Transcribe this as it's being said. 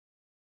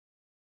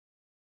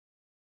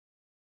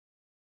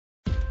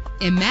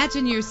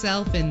Imagine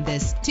yourself in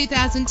this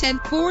 2010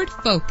 Ford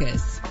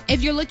Focus.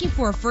 If you're looking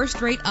for a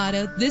first-rate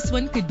auto, this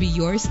one could be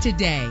yours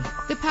today.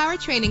 The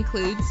powertrain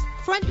includes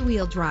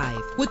front-wheel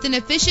drive with an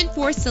efficient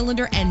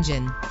 4-cylinder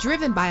engine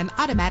driven by an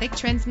automatic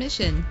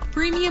transmission.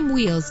 Premium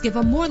wheels give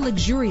a more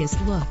luxurious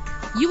look.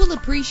 You will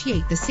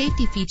appreciate the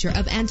safety feature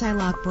of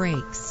anti-lock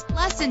brakes.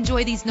 Plus,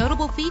 enjoy these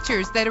notable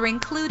features that are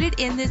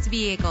included in this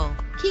vehicle: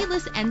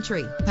 keyless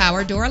entry,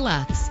 power door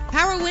locks,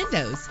 power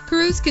windows,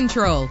 cruise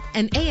control,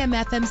 an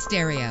AM/FM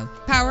stereo,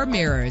 power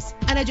mirrors,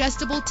 an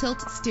adjustable tilt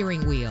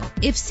steering wheel.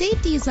 If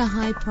safety is a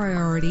high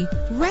priority,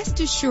 rest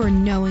assured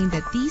knowing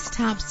that these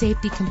top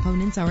safety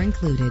components are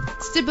included: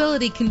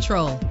 stability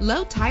control,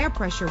 low tire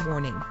pressure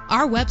warning.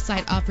 Our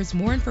website offers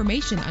more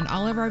information on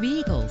all of our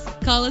vehicles.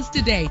 Call us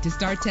today to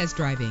start test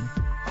driving.